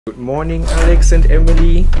Good morning, Alex and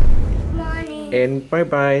Emily. Morning. And bye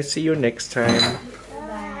bye. See you next time.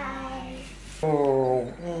 Bye. Oh,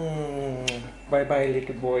 bye bye,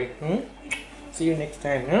 little boy. See you next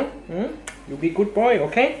time. You be good boy,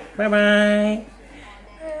 okay? Bye bye.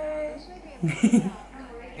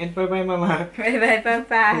 And bye bye, Mama. Bye bye,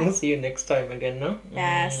 Papa. See you next time again, no?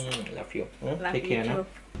 Yes. Love you. Love Take you care, too. no?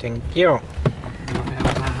 Thank you.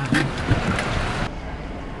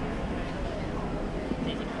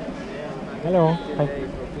 Hello. Hi.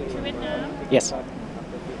 Yes.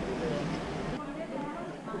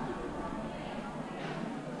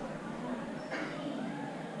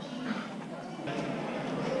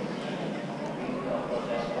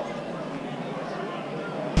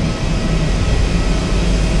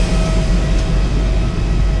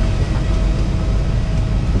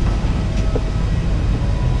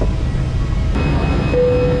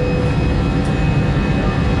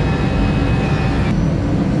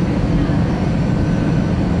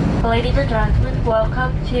 Ladies and gentlemen,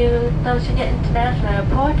 welcome to Sukhumvit International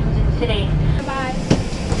Airport within the city. Bye.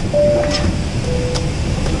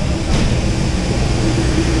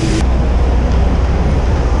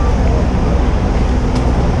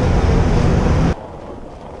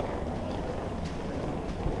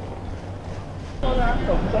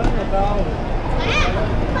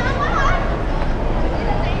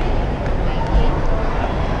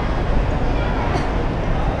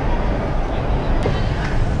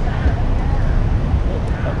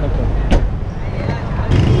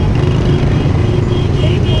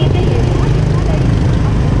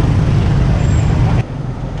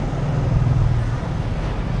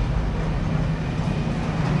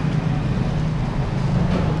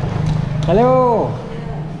 Hello.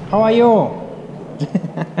 How are you?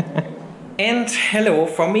 And hello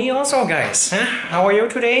from me also, guys. How are you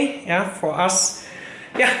today? Yeah, for us,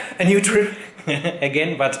 yeah, a new trip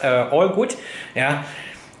again, but all good. Yeah,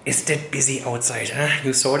 it's that busy outside.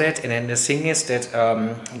 You saw that, and then the thing is that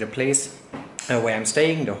the place where I'm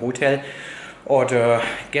staying, the hotel or the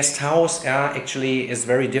guest house, actually is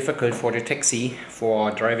very difficult for the taxi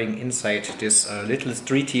for driving inside this little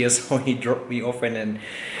street here. So he dropped me off, and then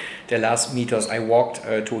the last meters I walked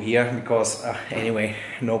to here because anyway,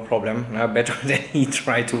 no problem. Better than he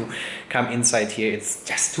tried to come inside here. It's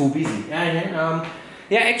just too busy. Yeah,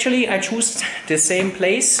 actually I choose the same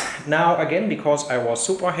place now again because I was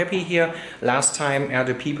super happy here last time.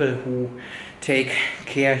 The people who take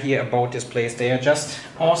care here about this place, they are just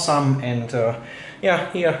awesome. And yeah,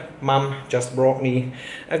 here mom just brought me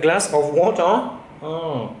a glass of water.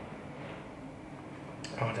 Oh,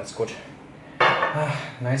 that's good.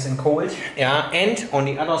 Nice and cold. Yeah, and on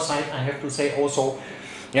the other side I have to say also,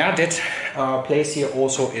 yeah, that place here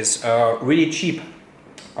also is really cheap,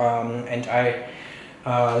 and I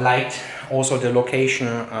liked also the location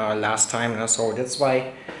last time, so that's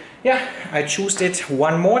why, yeah, I choose it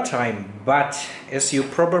one more time. But as you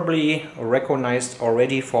probably recognized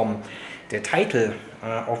already from the title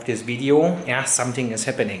of this video, yeah, something is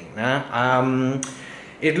happening.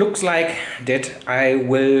 It looks like that I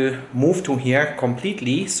will move to here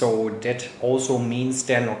completely, so that also means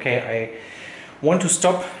then, okay, I want to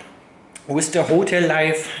stop with the hotel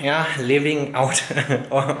life, yeah, living out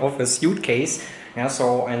of a suitcase, yeah.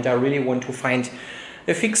 So, and I really want to find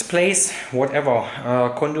a fixed place, whatever,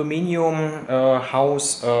 condominium,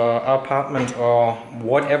 house, apartment, or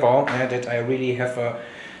whatever, that I really have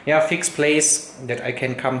a fixed place that I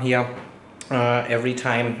can come here every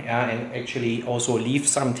time, and actually also leave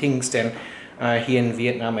some things then here in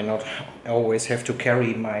Vietnam and not always have to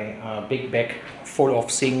carry my big bag full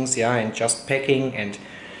of things, and just packing and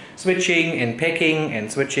switching and packing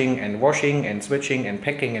and switching and washing and switching and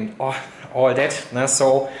packing and all that.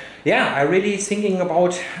 So yeah, I really thinking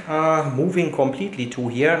about moving completely to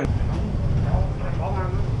here.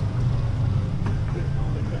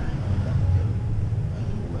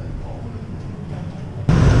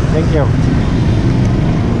 Thank you.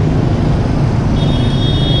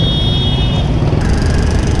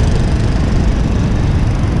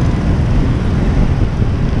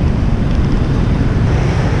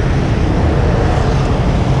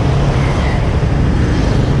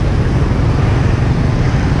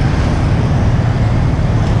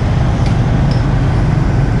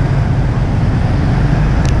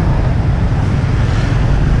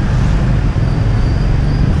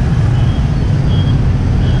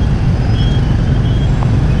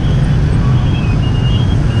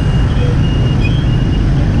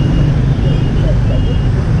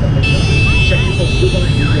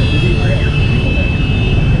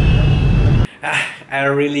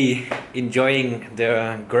 I'm really enjoying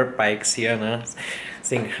the Grab bikes here, no?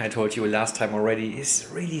 think I told you last time already, is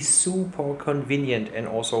really super convenient and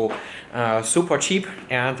also super cheap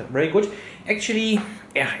and very good. Actually,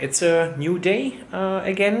 yeah, it's a new day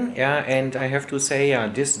again, yeah, and I have to say,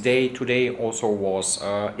 this day today also was,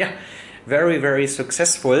 yeah, very, very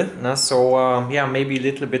successful. So, yeah, maybe a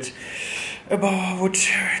little bit about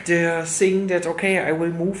the thing that, okay, I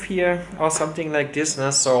will move here or something like this.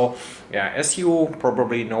 So, yeah, as you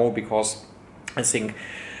probably know, because I think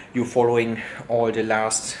you following all the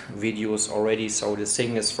last videos already. So the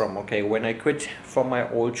thing is from, okay, when I quit from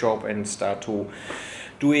my old job and start to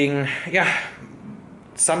doing, yeah,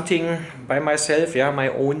 something by myself, yeah, my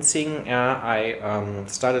own thing, I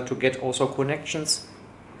started to get also connections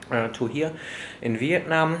to here in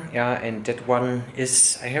Vietnam, yeah, and that one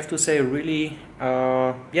is, I have to say, really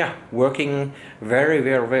yeah, working very,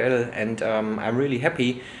 very well, and I'm really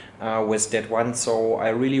happy with that one. So I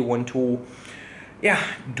really want to, yeah,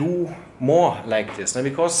 do more like this,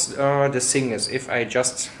 because the thing is, if I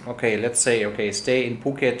just, okay, let's say, okay, stay in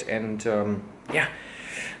Phuket and yeah,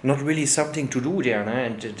 not really something to do there,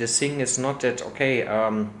 and the thing is not that, okay,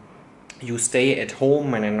 you stay at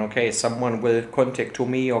home and then, okay, someone will contact to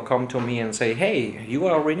me or come to me and say, hey, you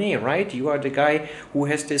are Rene, right? You are the guy who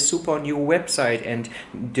has this super new website and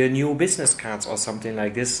the new business cards or something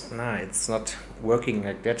like this. Nah, it's not working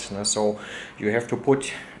like that. So you have to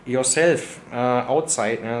put yourself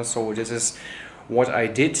outside. So this is what I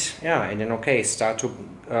did, yeah, and then, okay, start to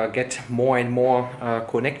get more and more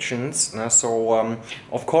connections. So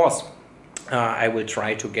of course, I will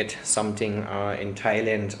try to get something in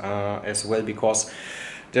Thailand as well, because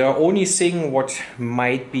the only thing what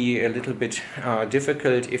might be a little bit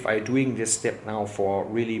difficult if I doing this step now for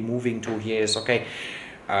really moving to here is, okay,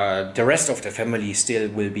 the rest of the family still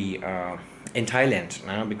will be in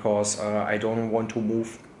Thailand, because I don't want to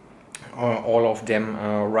move all of them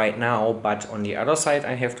right now. But on the other side,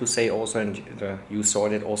 I have to say also, and you saw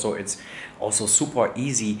that also, it's also super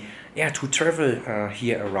easy, yeah, to travel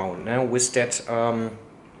here around. Now with that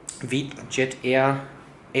Jet Air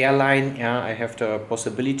airline, yeah, I have the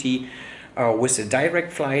possibility with a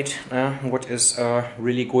direct flight, what is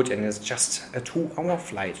really good, and it's just a 2-hour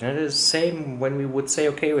flight. And it is the same when we would say,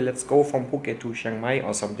 okay, well, let's go from Phuket to Chiang Mai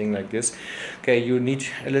or something like this. Okay, you need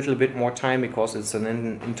a little bit more time because it's an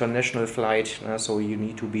international flight, so you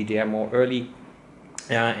need to be there more early,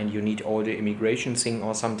 and you need all the immigration thing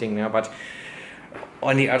or something. But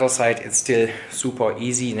on the other side, it's still super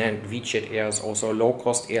easy, and Jet Air is also a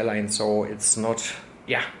low-cost airline, so it's not,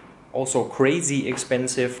 yeah, also crazy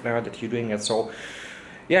expensive that you're doing it. So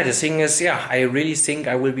yeah, the thing is, yeah, I really think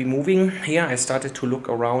I will be moving here. I started to look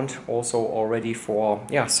around also already for,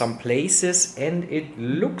 yeah, some places, and it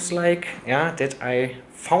looks like, yeah, that I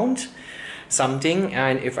found something.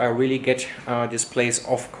 And if I really get this place,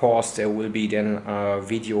 of course there will be then a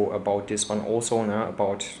video about this one also,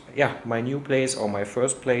 about, yeah, my new place or my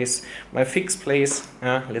first place, my fixed place,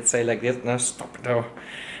 let's say like this. Stop the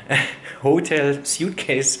hotel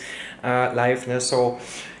suitcase life. So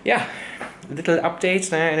yeah, little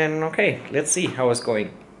updates, and then, okay, let's see how it's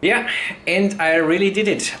going. Yeah, and I really did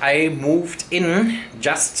it. I moved in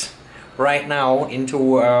just right now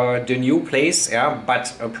into the new place, yeah,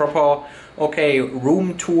 but a proper, okay,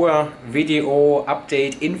 room tour video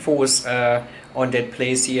update infos on that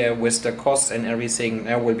place here with the costs and everything.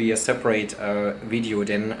 There will be a separate video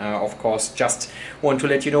then, of course. Just want to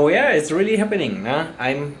let you know, yeah, it's really happening.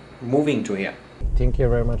 I'm moving to here. Thank you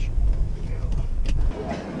very much.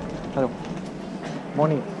 Hello.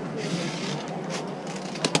 Morning.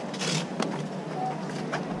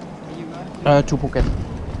 To Phuket.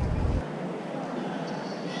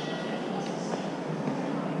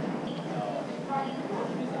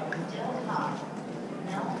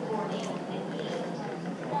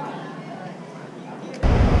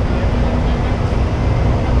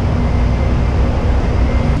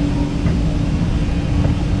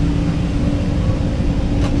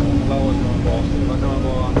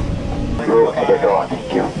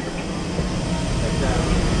 Thank you.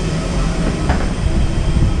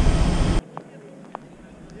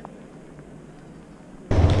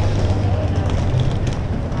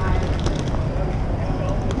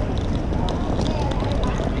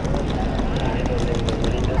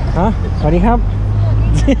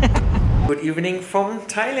 Good evening from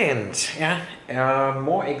Thailand. Yeah,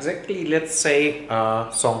 more exactly, let's say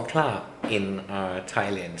Songkhla in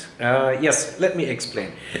Thailand. Yes, let me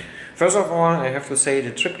explain. First of all, I have to say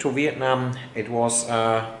the trip to Vietnam, it was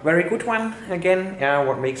a very good one again. Yeah,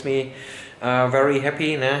 what makes me very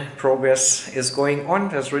happy. Progress is going on.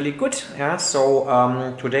 That's really good. Yeah,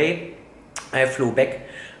 so today I flew back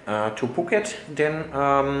to Phuket then.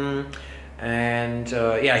 And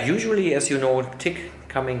yeah, usually, as you know, Tick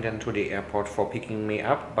coming then to the airport for picking me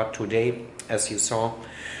up, but today, as you saw,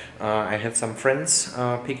 I had some friends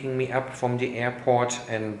picking me up from the airport,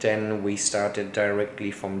 and then we started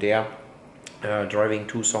directly from there, driving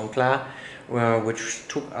to Songkhla, which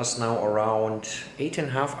took us now around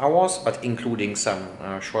 8.5 hours, but including some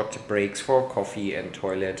short breaks for coffee and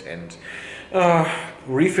toilet and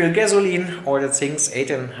refill gasoline, all the things.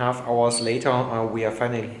 8.5 hours later, we are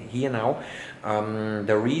finally here now.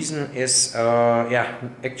 The reason is, yeah,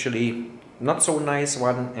 actually not so nice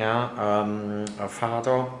one. Yeah, a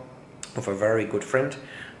father of a very good friend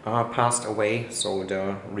passed away. So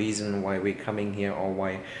the reason why we're coming here, or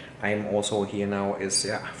why I'm also here now, is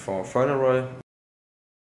for funeral.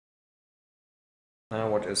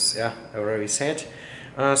 What is a very sad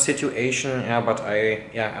situation. But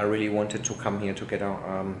I really wanted to come here together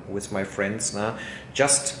with my friends.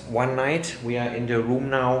 Just one night. We are in the room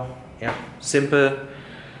now. Simple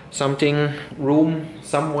something room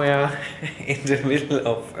somewhere in the middle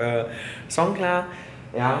of Songkhla.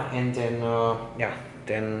 And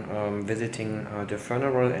then visiting the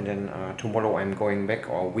funeral, and then tomorrow I'm going back,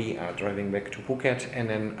 or we are driving back to Phuket, and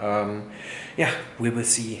then we will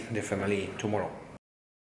see the family tomorrow.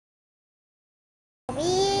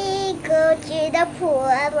 We go to the pool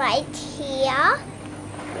right here.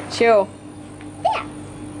 Chill. There.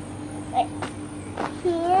 Right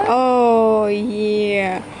here. Oh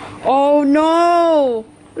yeah. Oh no!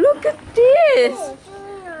 Look at this!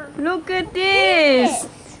 Look at this!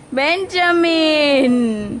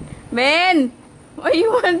 Benjamin! Ben! What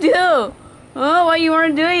you wanna do? Oh, what you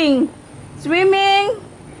wanna doing? Swimming?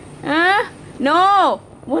 Huh? No!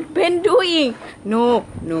 What Ben doing? No,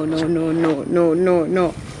 no, no, no, no, no, no,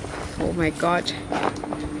 no. Oh my god.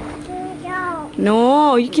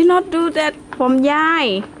 No, you cannot do that from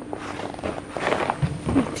Yai.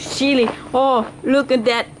 Chili. Oh, look at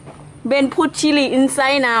that. Ben put chili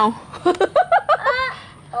inside now.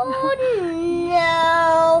 Oh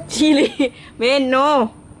no. Chili. Ben,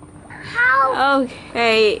 no. How?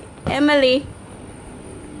 Okay, Emily.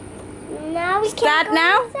 Now we Start can go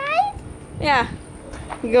now? inside? Yeah.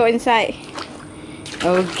 Go inside.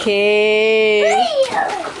 Okay.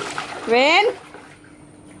 Ben.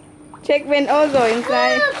 Check Ben also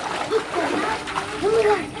inside.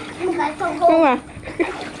 Come on.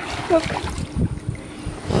 Look.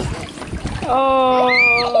 Oh.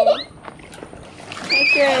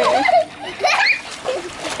 Okay.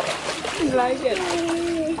 Like it.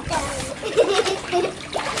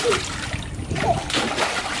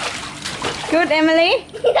 Good, Emily?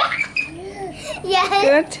 Yes.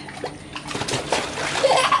 Good.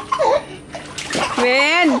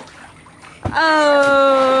 Ben.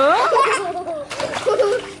 Oh.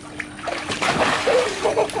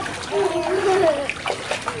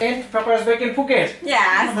 And Papa's back in Phuket.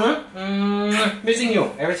 Yeah. Missing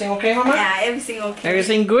you. Everything okay, Mama? Yeah, everything okay.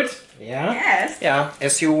 Everything good? Yeah. Yes. Yeah,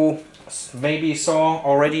 as you maybe saw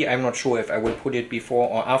already, I'm not sure if I will put it before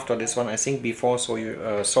or after this one. I think before, so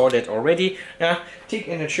you saw that already. Yeah, Tick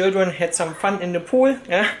and the children had some fun in the pool.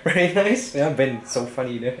 Yeah, very nice. Yeah, Ben, so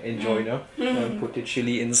funny, enjoy, put the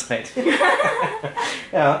chili inside.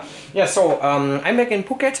 Yeah. So I'm back in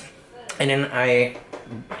Phuket, and then I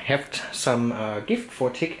have some gift for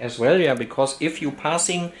Tick as well. Yeah, because if you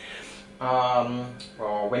passing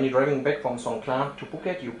when you're driving back from Songkhla to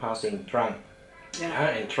Phuket, you're passing Trang.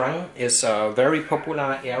 And Trang is a very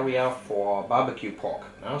popular area for barbecue pork.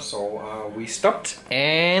 So we stopped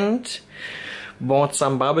and bought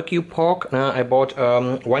some barbecue pork. I bought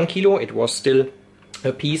 1 kilo. It was still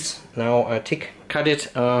a piece. Now Tick cut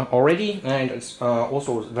it already, and it's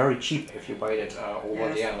also very cheap if you buy it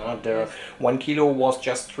over there. The 1 kilo was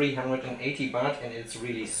just 380 baht, and it's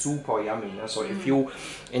really super yummy. So if you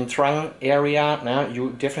in Trang area, you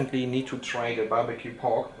definitely need to try the barbecue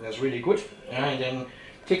pork. That's really good. And then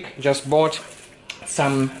Tick just bought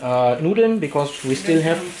some noodles, because we still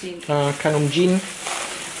have kanum jin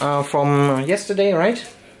from yesterday, right?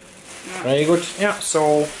 Very good. Yeah.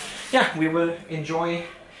 So we will enjoy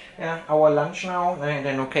our lunch now, and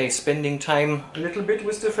then spending time a little bit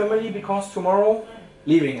with the family, because tomorrow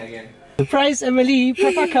leaving again. Surprise, Emily!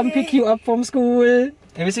 Papa come pick you up from school.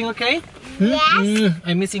 Everything okay? Yes.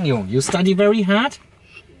 I'm missing you. You study very hard?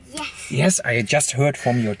 Yes. Yes, I just heard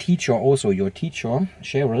from your teacher also. Your teacher,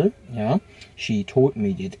 Cheryl, she told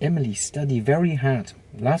me that Emily study very hard.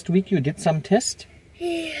 Last week you did some test?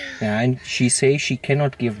 Yeah, and she says she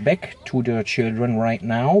cannot give back to the children right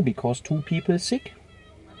now because 2 people sick.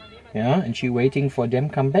 Yeah, and she waiting for them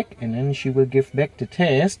come back, and then she will give back the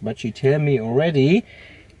test. But she tell me already,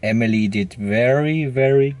 Emily did very,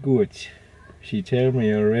 very good. She tell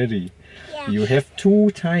me already. Yes. Yeah. You have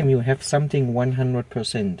 2 time. You have something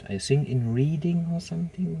 100%. I think in reading or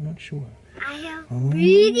something. I'm not sure. I have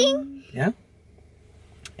reading. Yeah.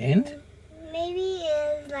 And Maybe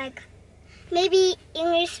it's like maybe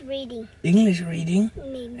English reading. English reading.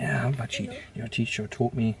 Maybe. Yeah, but your teacher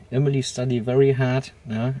told me Emily studied very hard,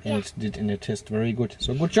 and did in the test very good.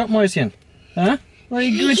 So good job, Mäuschen. Huh?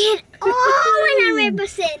 Very good. Oh,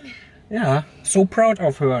 100%. Yeah, so proud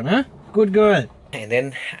of her, huh? Good girl. And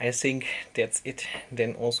then I think that's it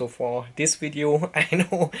then also for this video. I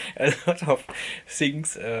know a lot of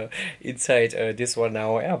things inside this one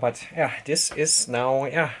now, yeah, but yeah, this is now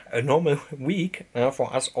a normal week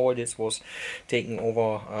for us all. This was taking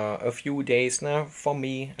over a few days now for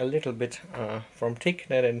me, a little bit from Tick,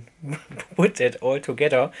 and put it all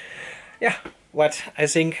together. Yeah, but I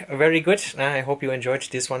think very good. I hope you enjoyed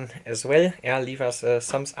this one as well. Yeah, leave us a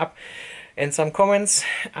thumbs up and some comments,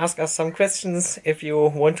 ask us some questions if you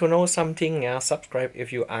want to know something. Yeah, subscribe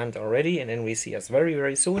if you aren't already, and then we see us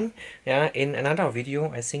very soon, yeah, in another video.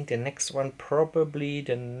 I think the next one, probably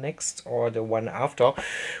the next or the one after,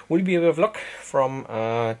 will be a vlog from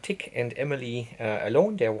Tick and Emily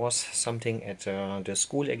alone. There was something at the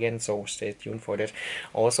school again, so stay tuned for that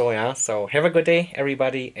also. Yeah, so have a good day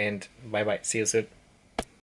everybody, and bye bye, see you soon.